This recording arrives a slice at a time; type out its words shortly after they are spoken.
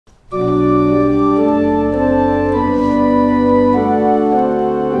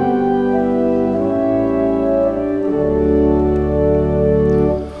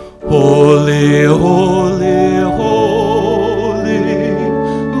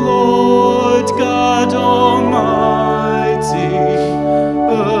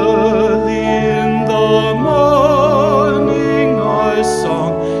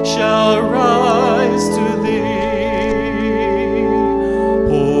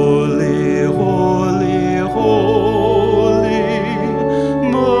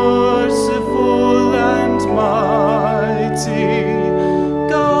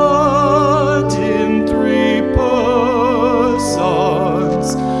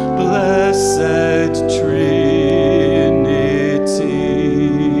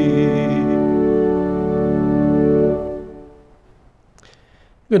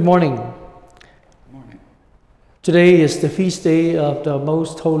Good morning. Good morning. Today is the feast day of the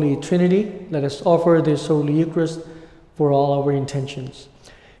Most Holy Trinity. Let us offer this Holy Eucharist for all our intentions.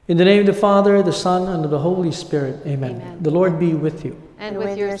 In the name of the Father, the Son, and of the Holy Spirit. Amen. Amen. The Lord be with you. And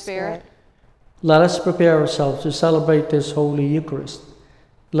with your spirit. Let us prepare ourselves to celebrate this Holy Eucharist.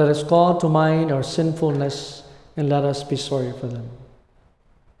 Let us call to mind our sinfulness and let us be sorry for them.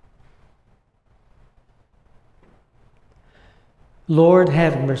 Lord,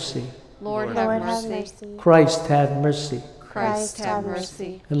 have mercy. Lord, have mercy. Christ, have mercy. Christ, have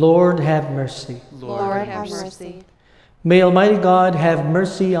mercy. Lord, have mercy. Lord, have mercy. May Almighty God have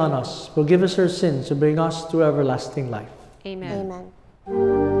mercy on us, forgive us our sins, and bring us to everlasting life. Amen. Amen.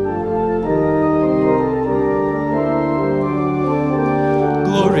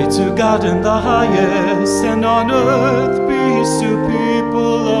 Glory to God in the highest, and on earth peace to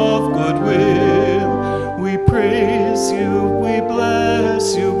people of good will. We praise you, we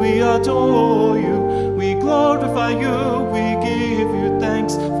bless you, we adore you, we glorify you, we give you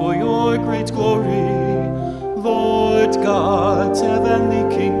thanks for your great glory. Lord God,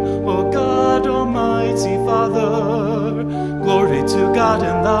 heavenly King, O God, Almighty Father, glory to God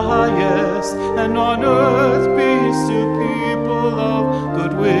in the highest, and on earth peace to people of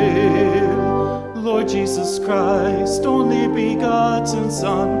good will. Lord Jesus Christ, only begotten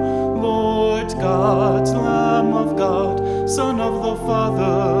Son, Lord God, Lamb of God, Son of the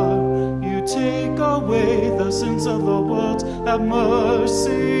Father, you take away the sins of the world, have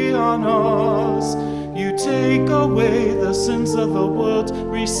mercy on us. You take away the sins of the world,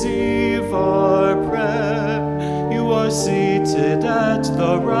 receive our prayer. You are seated at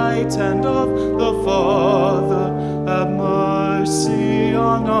the right hand of the Father, have mercy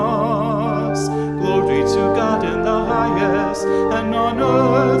on us. Glory to God in the highest, and on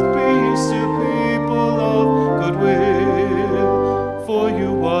earth peace to people of good will. For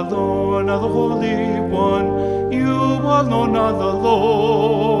you alone are the Holy One, you alone are the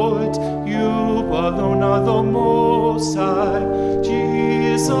Lord, you alone are the Most High,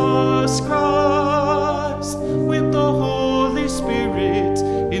 Jesus Christ, with the Holy Spirit,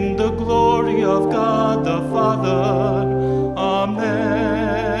 in the glory of God the Father. Amen.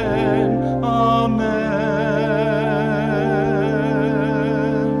 Amen.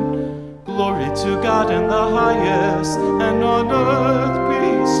 Glory to God in the highest, and on earth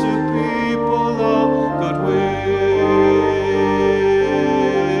peace to people of good will.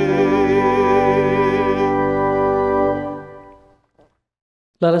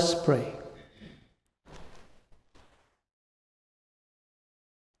 Let us pray.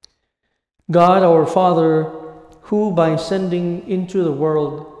 God our Father, who by sending into the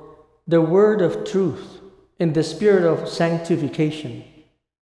world the word of truth in the spirit of sanctification,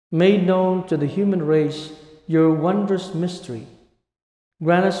 made known to the human race your wondrous mystery,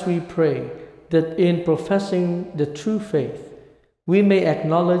 grant us, we pray, that in professing the true faith, we may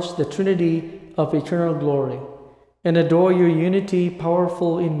acknowledge the Trinity of eternal glory and adore your unity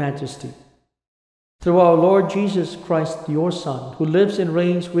powerful in majesty. Through our Lord Jesus Christ, your Son, who lives and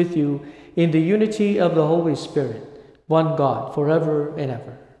reigns with you in the unity of the Holy Spirit, one God, forever and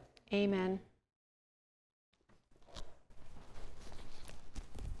ever. Amen.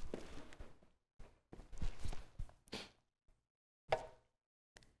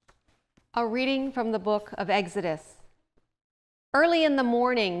 A reading from the book of Exodus. Early in the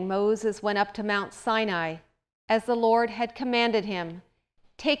morning, Moses went up to Mount Sinai, as the Lord had commanded him,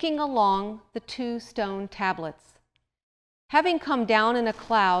 taking along the 2 stone tablets. Having come down in a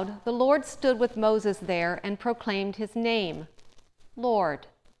cloud, the Lord stood with Moses there and proclaimed his name, Lord.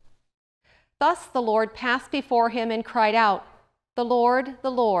 Thus the Lord passed before him and cried out, the Lord,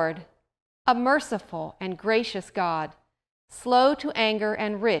 a merciful and gracious God, slow to anger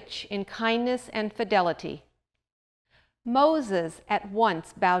and rich in kindness and fidelity. Moses at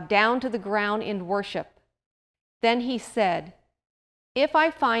once bowed down to the ground in worship. Then he said, If I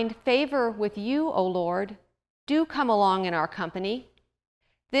find favor with you, O Lord, do come along in our company.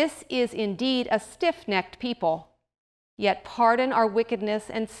 This is indeed a stiff-necked people, yet pardon our wickedness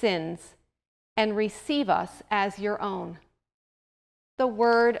and sins, and receive us as your own. The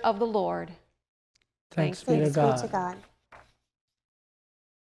word of the Lord. Thanks be to God.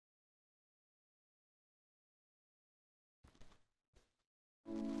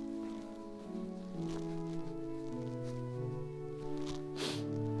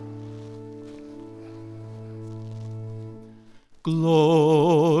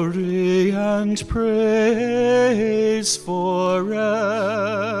 Glory and praise forever.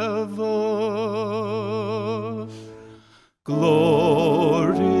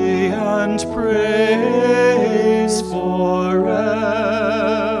 Glory and praise forever.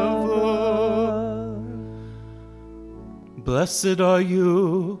 Blessed are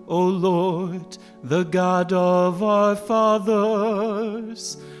you, O Lord, the God of our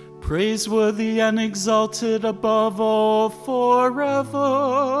fathers, praiseworthy and exalted above all forever.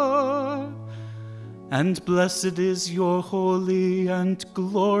 And blessed is your holy and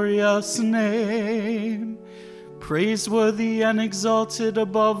glorious name, praiseworthy and exalted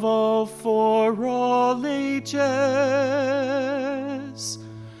above all for all ages.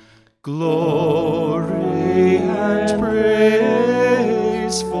 Glory and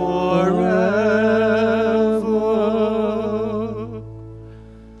praise forever.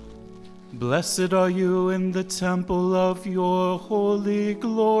 Blessed are you in the temple of your holy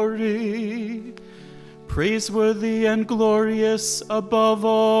glory, praiseworthy and glorious above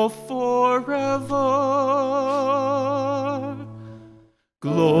all forever.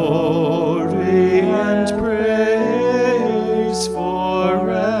 Glory and praise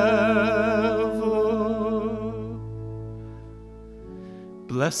forever.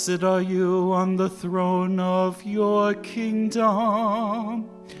 Blessed are you on the throne of your kingdom,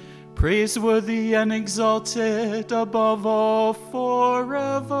 praiseworthy and exalted above all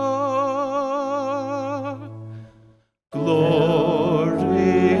forever.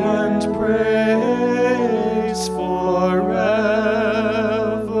 Glory and praise forever.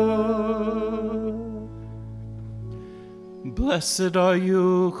 Blessed are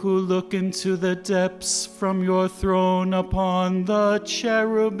you who look into the depths from your throne upon the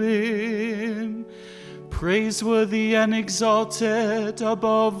cherubim, praiseworthy and exalted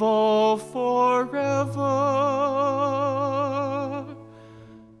above all forever.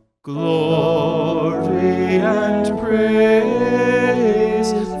 Glory and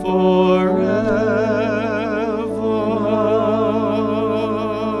praise forever.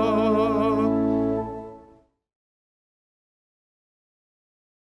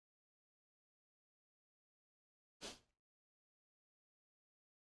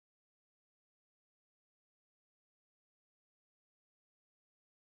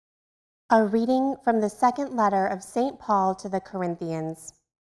 A reading from the second letter of St. Paul to the Corinthians.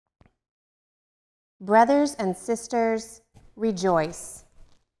 Brothers and sisters, rejoice.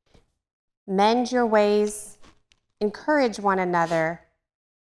 Mend your ways, encourage one another,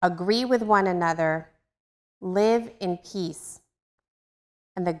 agree with one another, live in peace.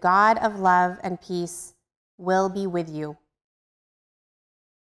 And the God of love and peace will be with you.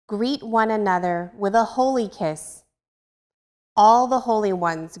 Greet one another with a holy kiss. All the holy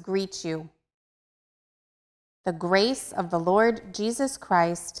ones greet you. The grace of the Lord Jesus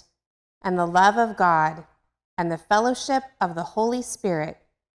Christ and the love of God and the fellowship of the Holy Spirit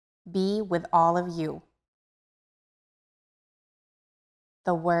be with all of you.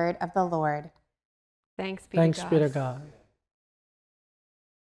 The word of the Lord. Thanks be to God.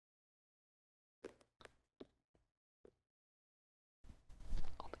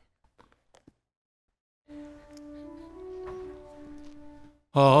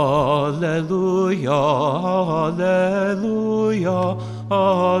 Alleluia, alleluia,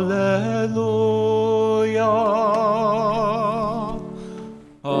 alleluia.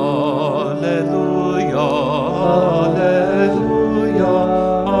 Alleluia, alleluia,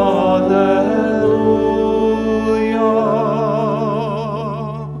 alleluia.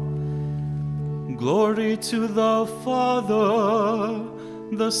 Glory to the Father,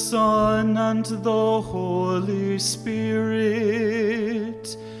 the Son, and the Holy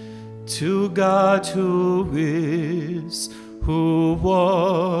Spirit, to God who is, who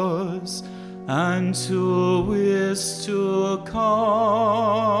was, and who is to come.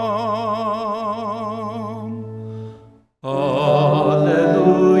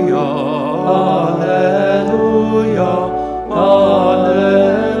 Alleluia, alleluia,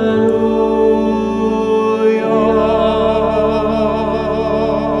 alleluia.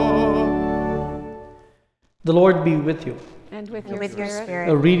 The Lord be with you. And with And your with your spirit. spirit.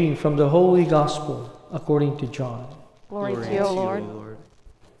 A reading from the Holy Gospel according to John. Glory to you, O Lord.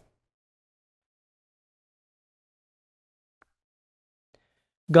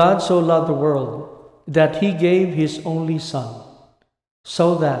 God so loved the world that he gave his only Son,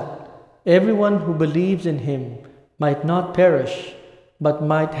 so that everyone who believes in him might not perish, but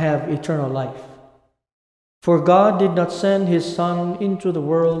might have eternal life. For God did not send his Son into the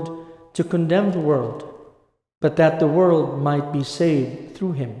world to condemn the world, but that the world might be saved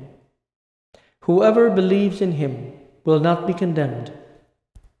through him. Whoever believes in him will not be condemned,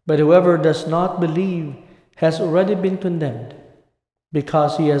 but whoever does not believe has already been condemned,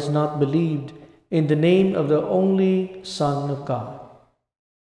 because he has not believed in the name of the only Son of God.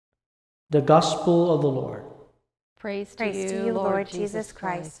 The Gospel of the Lord. Praise to you, Lord Jesus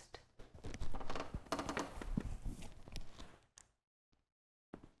Christ.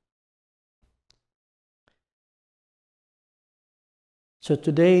 So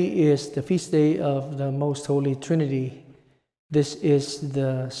today is the feast day of the Most Holy Trinity. This is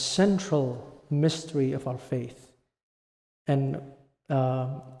the central mystery of our faith. And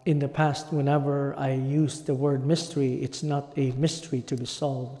in the past, whenever I use the word mystery, it's not a mystery to be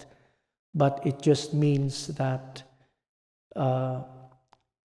solved, but it just means that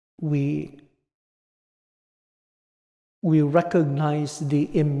we recognize the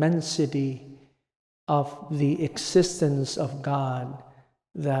immensity of the existence of God,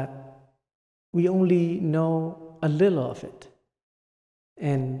 that we only know a little of it.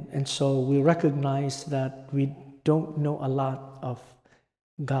 And so we recognize that we don't know a lot of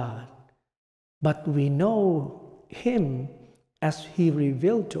God, but we know Him as He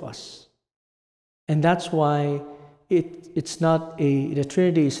revealed to us. And that's why the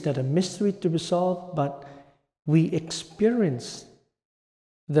Trinity is not a mystery to be solved, but we experience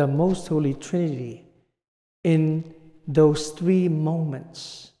the Most Holy Trinity in those 3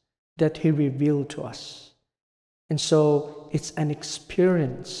 moments that He revealed to us. And so it's an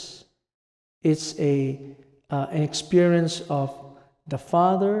experience. It's an experience of the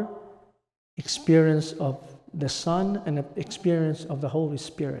Father, experience of the Son, and an experience of the Holy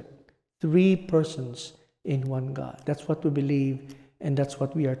Spirit. 3 persons in one God. That's what we believe, and that's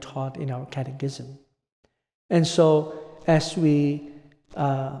what we are taught in our catechism. And so as we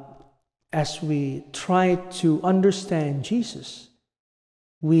try to understand Jesus,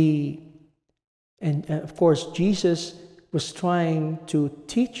 and of course Jesus was trying to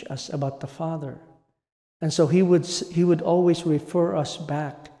teach us about the Father. And so he would always refer us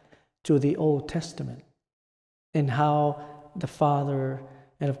back to the Old Testament and how the Father,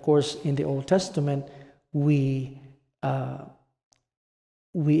 and of course in the Old Testament we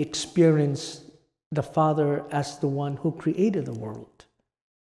experience the Father as the one who created the world,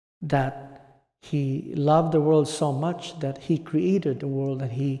 that He loved the world so much that He created the world,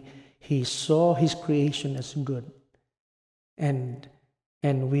 and He saw His creation as good. And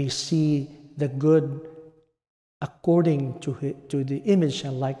we see the good according to the image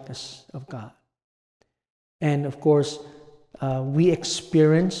and likeness of God. And of course, we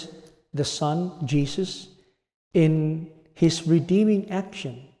experience the Son, Jesus, in His redeeming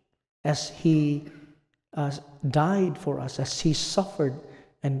action as He died for us, as He suffered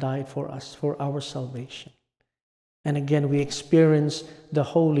and died for us, for our salvation. And again, we experience the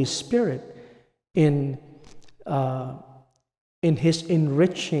Holy Spirit in His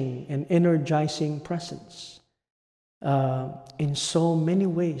enriching and energizing presence in so many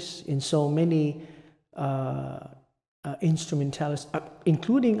ways, in so many instrumentalities,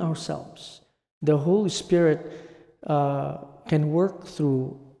 including ourselves. The Holy Spirit can work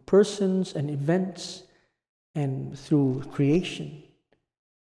through persons and events and through creation.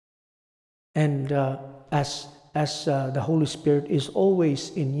 And as the Holy Spirit is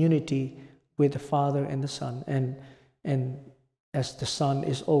always in unity with the Father and the Son, and as the Son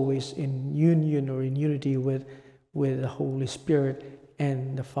is always in union or in unity with the Holy Spirit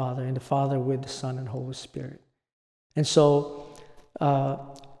and the Father with the Son and Holy Spirit. And so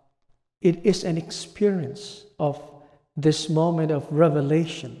it is an experience of this moment of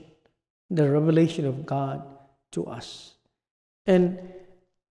revelation, the revelation of God to us. And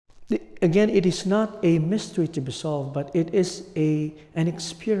again, it is not a mystery to be solved, but it is an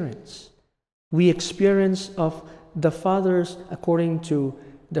experience. We experience of the Father's, according to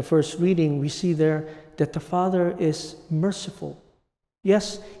the first reading, we see there that the Father is merciful.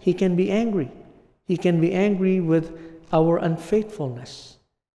 Yes, He can be angry. He can be angry with our unfaithfulness.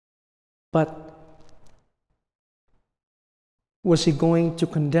 But was He going to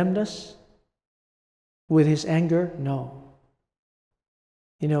condemn us with His anger? No.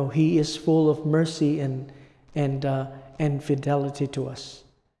 You know, He is full of mercy and fidelity to us.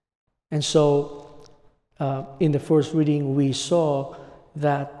 And so, in the first reading, we saw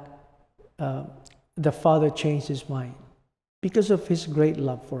that the Father changed His mind because of His great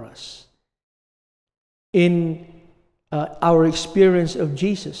love for us. In our experience of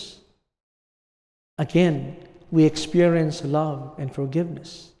Jesus, again, we experience love and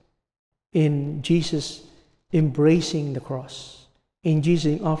forgiveness in Jesus embracing the cross, in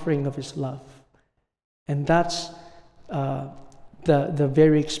Jesus' offering of His love. And that's the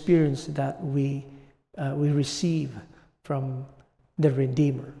very experience that we receive from the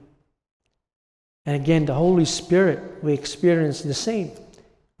Redeemer. And again, the Holy Spirit, we experience the same.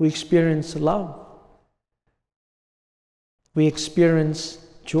 We experience love. We experience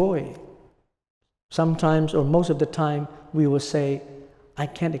joy. Sometimes, or most of the time, we will say, I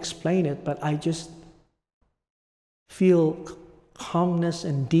can't explain it, but I just feel calmness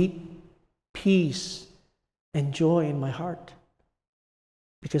and deep peace and joy in my heart.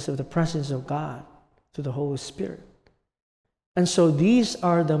 because of the presence of God through the Holy Spirit. And so these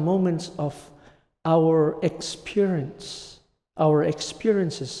are the moments of our experiences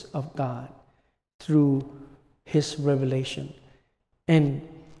of God through His revelation. And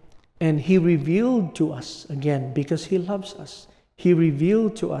He revealed to us, again, because He loves us. He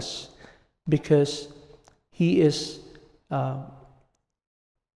revealed to us because He is,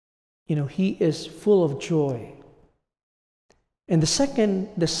 He is full of joy. And the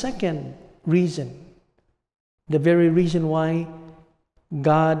second reason, the very reason why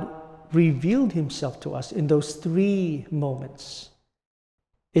God revealed Himself to us in those 3 moments,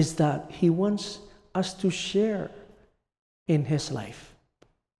 is that He wants us to share in His life.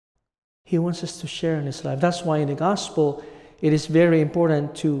 He wants us to share in His life. That's why in the gospel, it is very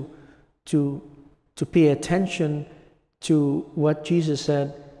important to pay attention to what Jesus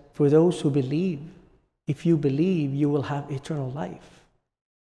said, for those who believe. If you believe, you will have eternal life.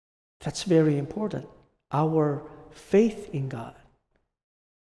 That's very important. Our faith in God.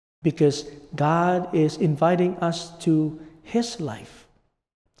 Because God is inviting us to His life.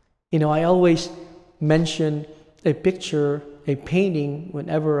 I always mention a picture, a painting,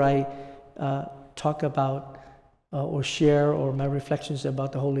 whenever I talk about or share or my reflections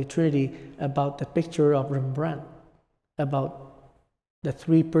about the Holy Trinity, about the picture of Rembrandt, about the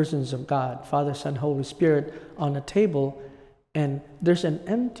 3 persons of God, Father, Son, Holy Spirit, on a table, and there's an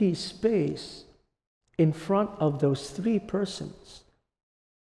empty space in front of those 3 persons.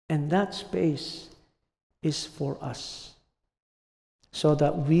 And that space is for us, so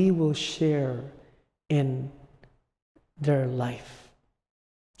that we will share in their life.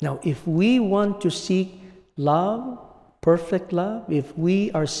 Now, if we want to seek love, perfect love, if we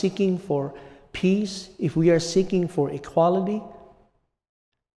are seeking for peace, if we are seeking for equality,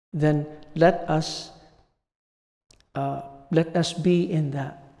 then let us be in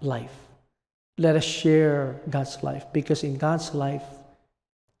that life. Let us share God's life, because in God's life,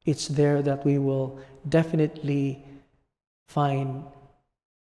 it's there that we will definitely find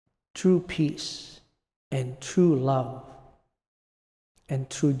true peace and true love and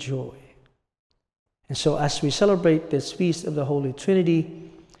true joy. And so as we celebrate this feast of the Holy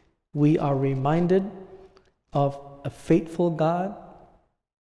Trinity, we are reminded of a faithful God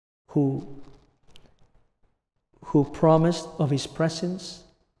who promised of His presence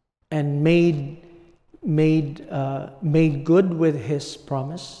and made good with His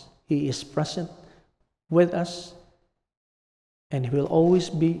promise. He is present with us, and He will always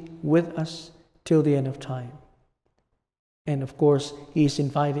be with us till the end of time. And of course, He is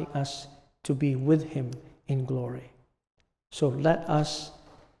inviting us to be with Him in glory. So let us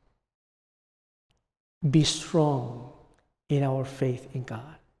be strong in our faith in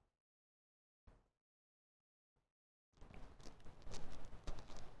God.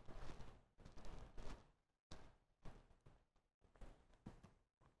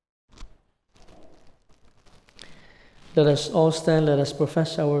 Let us all stand, let us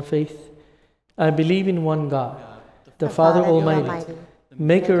profess our faith. I believe in one God, the Father Almighty,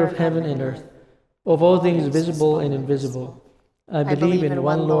 maker of heaven and earth, of all things visible and invisible. I believe in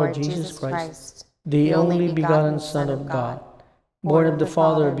one Lord Jesus Christ, the only begotten Son of God, born of the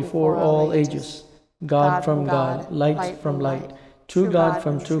Father before all ages, God from God, light from light, true God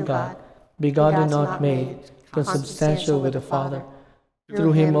from true God, begotten not made, consubstantial with the Father.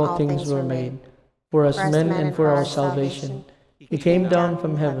 Through Him all things were made. For us men and for our salvation, He came down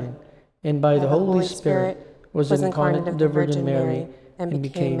from heaven, and by the Holy Spirit was incarnate of the Virgin Mary, and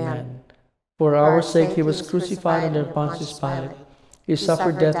became man. For our sake He was crucified under Pontius Pilate. He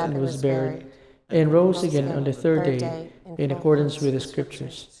suffered death and was buried, and rose again on the 3rd day, in accordance with the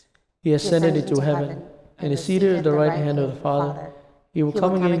Scriptures. He ascended into heaven, and is seated at the right hand of the Father. He will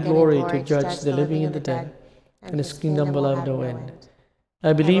come again in glory to judge the living and the dead, and His kingdom will have no end.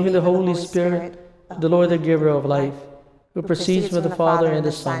 I believe in the Holy Spirit, the Lord, the giver of life, who proceeds from the Father and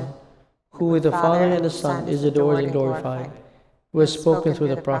the Son, who with the Father and the Son is adored and glorified, who has spoken through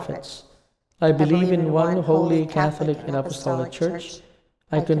the prophets. I believe in one holy, Catholic, and Apostolic Church.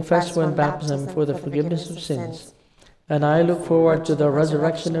 I confess one baptism for the forgiveness of sins, and I look forward to the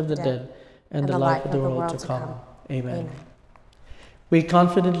resurrection of the dead and the life of the world to come. Amen. We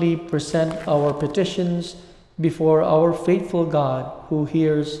confidently present our petitions before our faithful God, who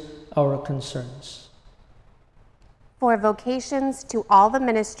hears our concerns. For vocations to all the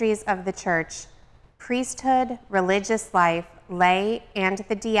ministries of the Church, priesthood, religious life, lay, and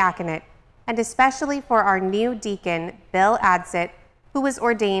the diaconate, and especially for our new deacon, Bill Adsit, who was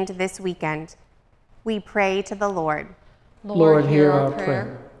ordained this weekend, we pray to the Lord. Lord, hear our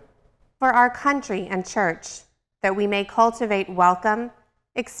prayer. For our country and church, that we may cultivate welcome,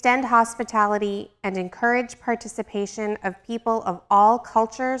 extend hospitality, and encourage participation of people of all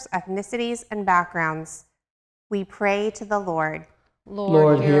cultures, ethnicities, and backgrounds. We pray to the Lord.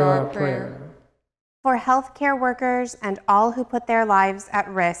 Lord, hear our prayer. For healthcare workers and all who put their lives at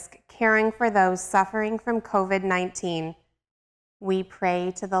risk caring for those suffering from COVID-19, we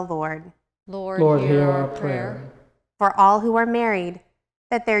pray to the Lord. Lord, hear our prayer. For all who are married,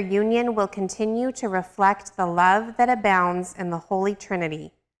 that their union will continue to reflect the love that abounds in the Holy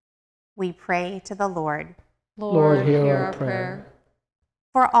Trinity, we pray to the Lord. Lord, hear our prayer.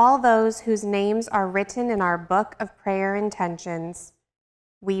 For all those whose names are written in our book of prayer intentions,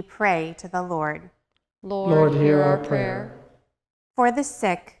 we pray to the Lord. Lord, hear our prayer. For the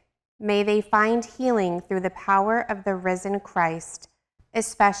sick, may they find healing through the power of the risen Christ,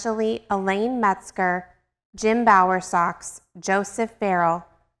 especially Elaine Metzger, Jim Bowersox, Joseph Farrell,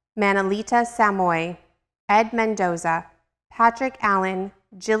 Manolita Samoy, Ed Mendoza, Patrick Allen,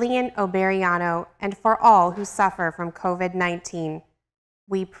 Jillian Oberiano, and for all who suffer from COVID-19,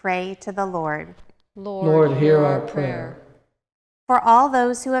 we pray to the Lord. Lord, hear our prayer. For all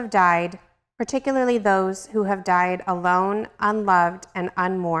those who have died, particularly those who have died alone, unloved, and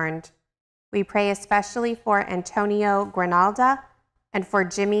unmourned, we pray especially for Antonio Granalda and for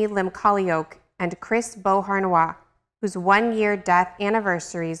Jimmy Limcalioke and Chris Beauharnois, whose one-year death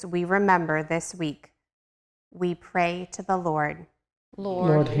anniversaries we remember this week. We pray to the Lord.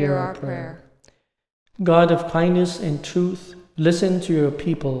 Lord, hear our prayer. God of kindness and truth, listen to your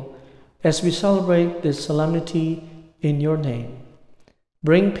people as we celebrate this solemnity in your name.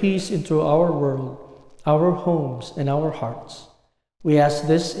 Bring peace into our world, our homes, and our hearts. We ask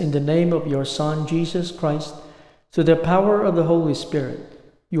this in the name of your Son, Jesus Christ, through the power of the Holy Spirit.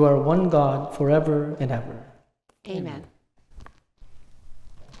 You are one God forever and ever. Amen.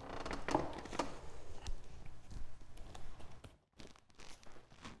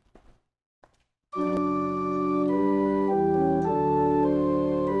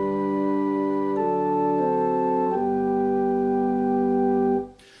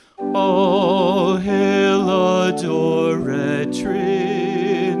 All hail, adored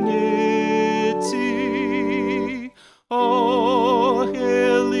Trinity. All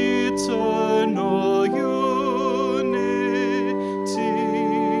hail, eternal unity.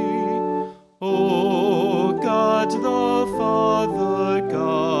 O God the Father,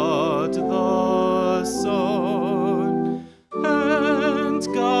 God the Son, and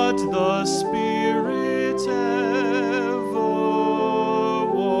God the Spirit ever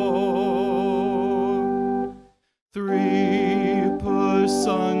one. Three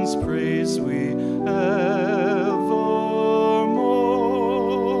persons praise we evermore.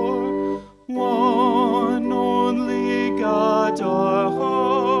 One only God our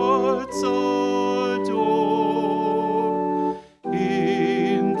hearts adore.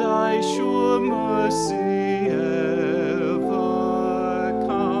 In thy sure mercy ever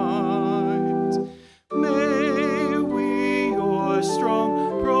kind, may we your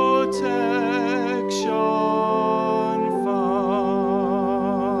strong protection find.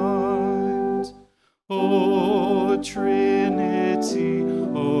 O Trinity,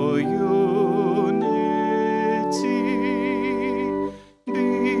 O unity,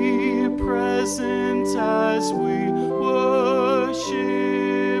 be present as we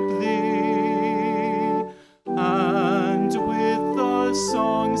worship thee, and with the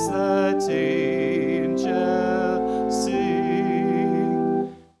songs that angels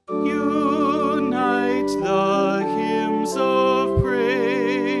sing, unite the hymns of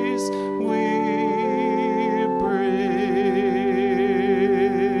praise we bring.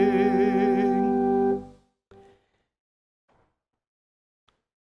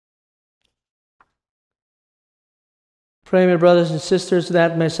 Pray, my brothers and sisters,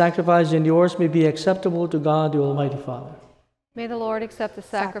 that my sacrifice and yours may be acceptable to God, the Almighty Father. May the Lord accept the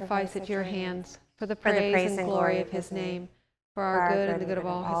sacrifice at your hands for the praise and glory of his name, for our good and the good of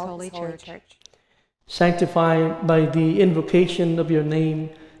all his holy church. Sanctify by the invocation of your name,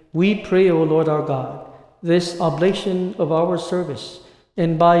 we pray, O Lord our God, this oblation of our service,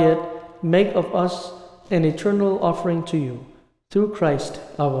 and by it make of us an eternal offering to you, through Christ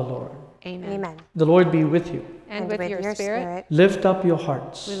our Lord. Amen. Amen. The Lord be with you. And with your spirit, Lift up your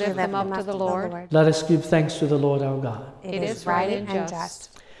hearts. we lift them up to the Lord. Let us give thanks to the Lord our God. It is right and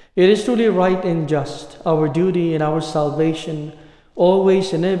just. It is truly right and just, our duty and our salvation,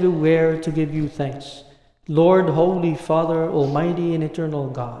 always and everywhere to give you thanks, Lord, Holy Father, Almighty and eternal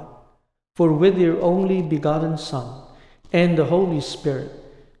God. For with your only begotten Son and the Holy Spirit,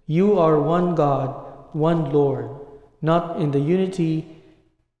 you are one God, one Lord, not in the unity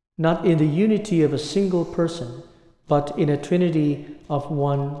of a single person, but in a trinity of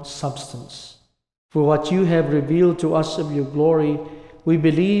one substance. For what you have revealed to us of your glory, we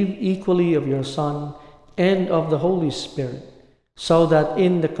believe equally of your Son and of the Holy Spirit, so that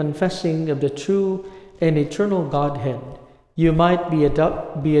in the confessing of the true and eternal Godhead, you might be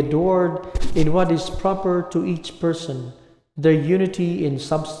adored in what is proper to each person, their unity in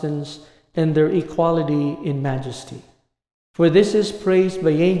substance and their equality in majesty. For this is praised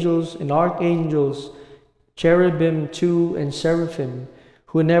by angels and archangels, cherubim too and seraphim,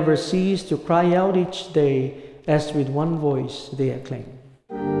 who never cease to cry out each day, as with one voice they acclaim.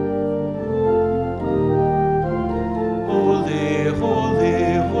 Holy,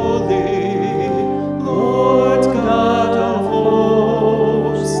 holy, holy, Lord God of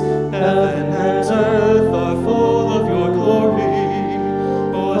hosts, heaven and earth are full of your glory.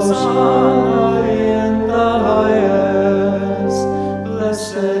 Hosanna in the highest.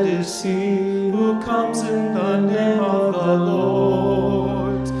 Blessed is he who comes in the name of the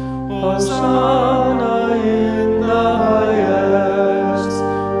Lord. Hosanna in the highest.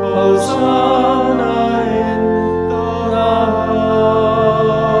 Hosanna in the highest.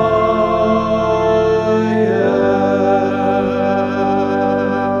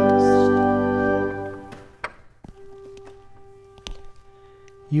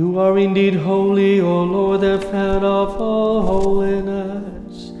 You are indeed holy, O Lord, the fount of all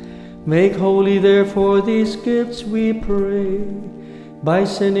holiness. Make holy, therefore, these gifts, we pray, by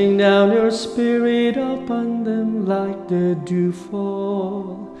sending down your Spirit upon them like the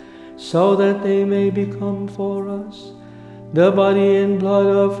dewfall, so that they may become for us the body and blood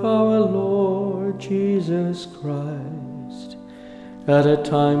of our Lord Jesus Christ. At a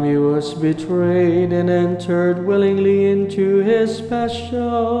time he was betrayed and entered willingly into his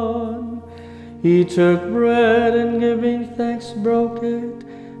passion. He took bread and giving thanks broke it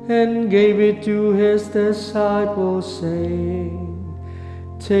and gave it to his disciples, saying,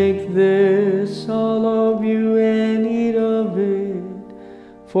 Take this, all of you, and eat of it,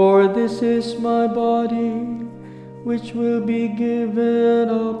 for this is my body, which will be given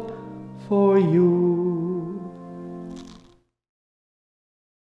up for you.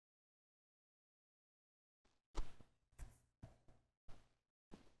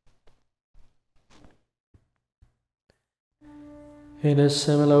 In a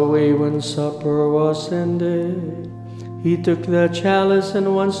similar way, when supper was ended, he took the chalice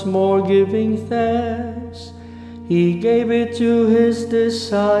and once more giving thanks, he gave it to his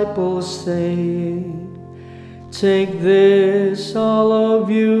disciples, saying, Take this, all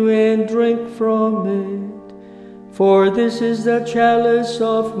of you, and drink from it, for this is the chalice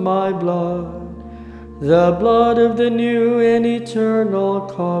of my blood, the blood of the new and eternal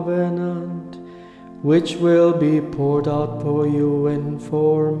covenant, which will be poured out for you and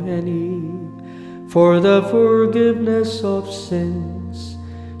for many, for the forgiveness of sins.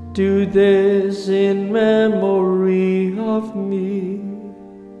 Do this in memory of me.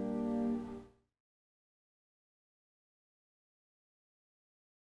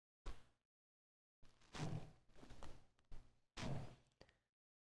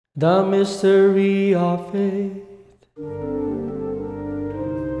 The mystery of faith.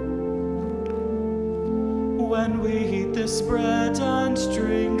 When we eat this bread and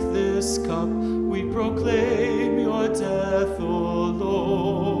drink this cup, we proclaim your death, O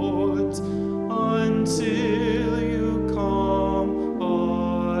Lord, until you come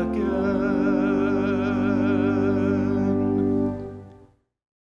again.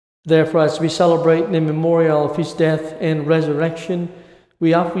 Therefore, as we celebrate the memorial of his death and resurrection,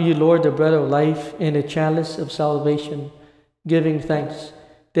 we offer you, Lord, the bread of life and the chalice of salvation, giving thanks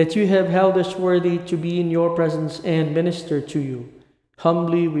that you have held us worthy to be in your presence and minister to you.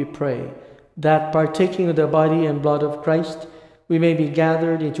 Humbly we pray that, partaking of the body and blood of Christ, we may be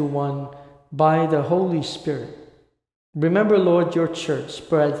gathered into one by the Holy Spirit. Remember, Lord, your church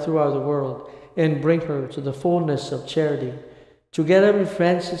spread throughout the world and bring her to the fullness of charity. Together with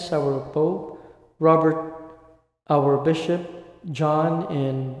Francis, our Pope, Robert, our Bishop, John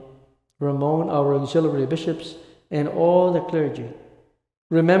and Ramon, our auxiliary bishops, and all the clergy.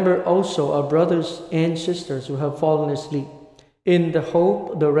 Remember also our brothers and sisters who have fallen asleep in the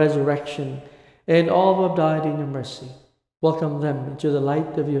hope of the resurrection, and all who have died in your mercy. Welcome them into the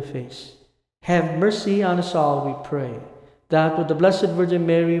light of your face. Have mercy on us all, we pray, that with the Blessed Virgin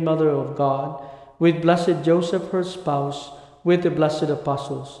Mary, Mother of God, with blessed Joseph, her spouse, with the blessed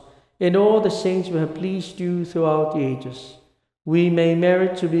apostles, and all the saints who have pleased you throughout the ages, we may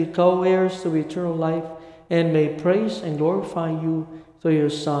merit to be co-heirs to eternal life, and may praise and glorify you through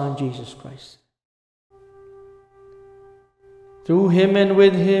your Son, Jesus Christ. Through him and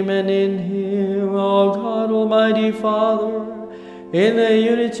with him and in him, O God, Almighty Father, in the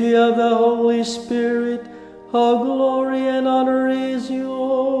unity of the Holy Spirit, all glory and honor is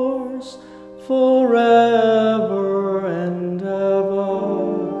yours forever and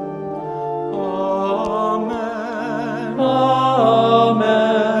ever. Amen.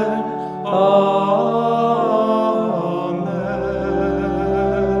 Amen. Amen.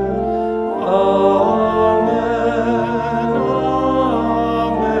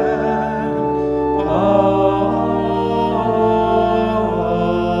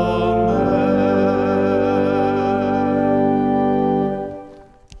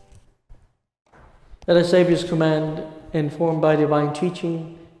 At the Savior's command, informed by divine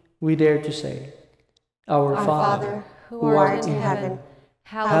teaching, we dare to say, Our Father, who art in heaven,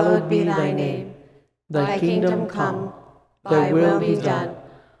 hallowed be thy name. Thy kingdom come, thy will be done,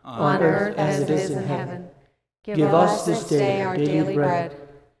 on earth as it is in heaven. Give us this day our daily bread,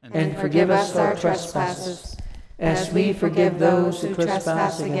 and forgive us our trespasses, as we forgive those who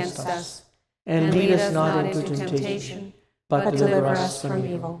trespass against us. And lead us not into temptation, but deliver us from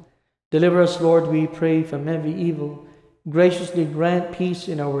evil. Deliver us, Lord, we pray, from every evil. Graciously grant peace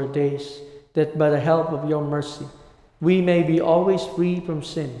in our days, that by the help of your mercy we may be always free from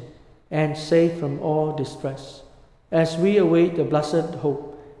sin and safe from all distress, as we await the blessed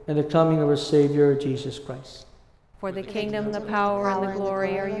hope and the coming of our Savior, Jesus Christ. For the kingdom, the power, and the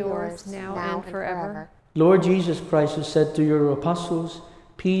glory are yours, now and forever. Lord Jesus Christ, who said to your apostles,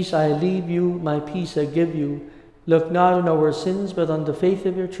 Peace I leave you, my peace I give you, look not on our sins, but on the faith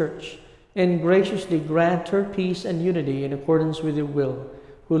of your church, and graciously grant her peace and unity in accordance with your will,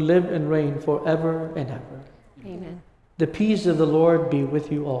 who live and reign forever and ever. Amen. The peace of the Lord be with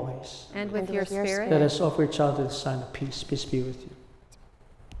you always. And with your spirit. Let us offer each other the sign of peace. Peace be with you.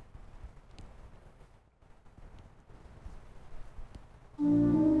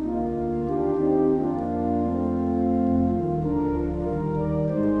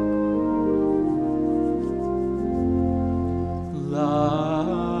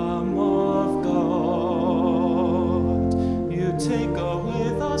 Lamb of God, you take away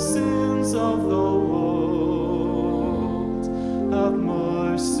the sins of the world. Have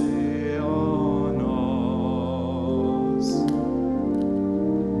mercy on us.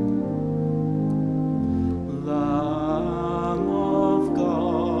 Lamb of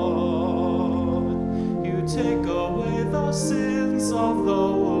God, you take away the sins of the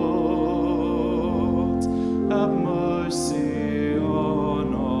world. Have mercy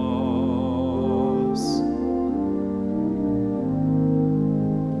on us.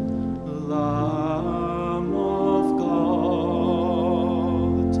 Lamb of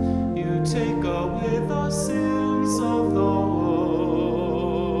God, you take away the sins of the world.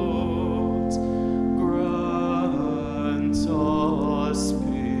 Grant us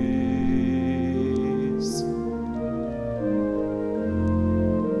peace.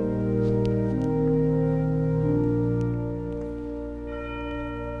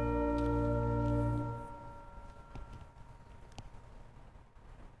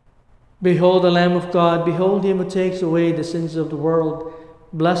 Behold the Lamb of God, behold him who takes away the sins of the world.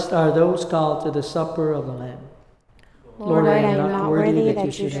 Blessed are those called to the supper of the Lamb. Lord, I am not worthy that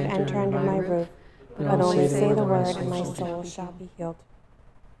you should enter under my roof, but only say the word, and my soul shall be healed.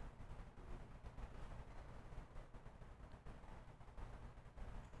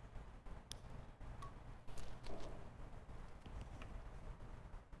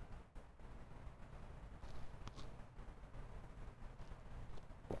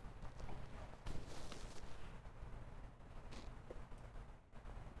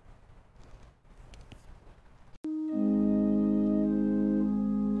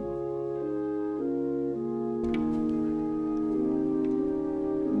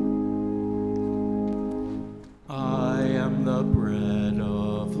 I am the bread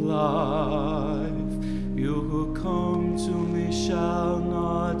of life. You who come to me shall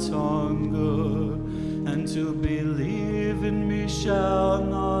not hunger, and to believe in me shall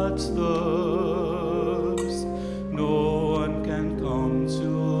not thirst. No one can come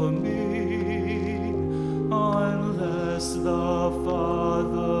to me unless the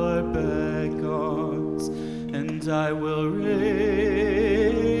Father beckons, and I will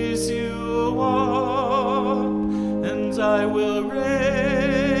raise you up, and I will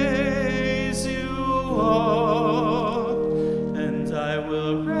raise you up, and I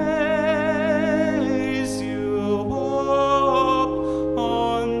will raise you up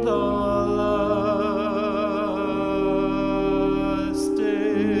on the last day.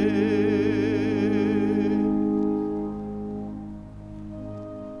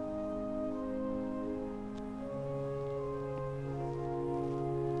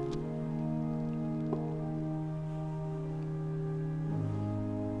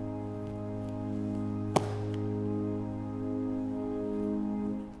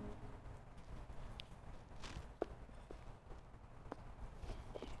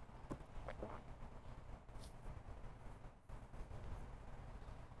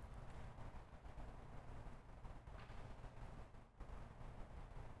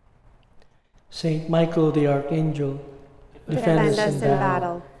 Saint Michael the Archangel, Defend us in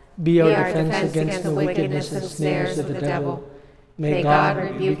battle. Be our defense against the wickedness and snares of the devil. May God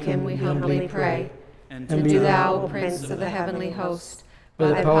rebuke him, we humbly pray. And do thou, O Prince of the heavenly host, by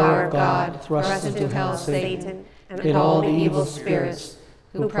the power of God, thrust into hell Satan and all the evil spirits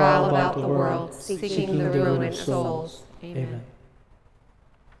who prowl about the world, seeking the ruin of souls. Amen.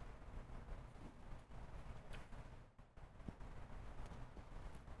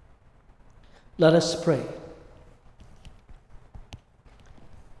 Let us pray.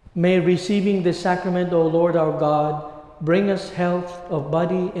 May receiving this sacrament, O Lord our God, bring us health of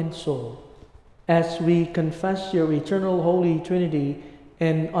body and soul, as we confess your eternal Holy Trinity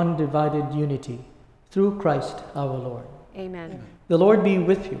in undivided unity, through Christ our Lord. Amen. The Lord be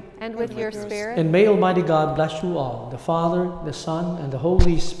with you. And with your spirit. And may Almighty God bless you all, the Father, the Son, and the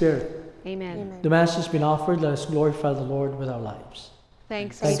Holy Spirit. Amen. The Mass has been offered. Let us glorify the Lord with our lives.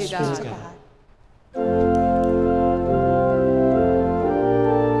 Thanks be to God. God.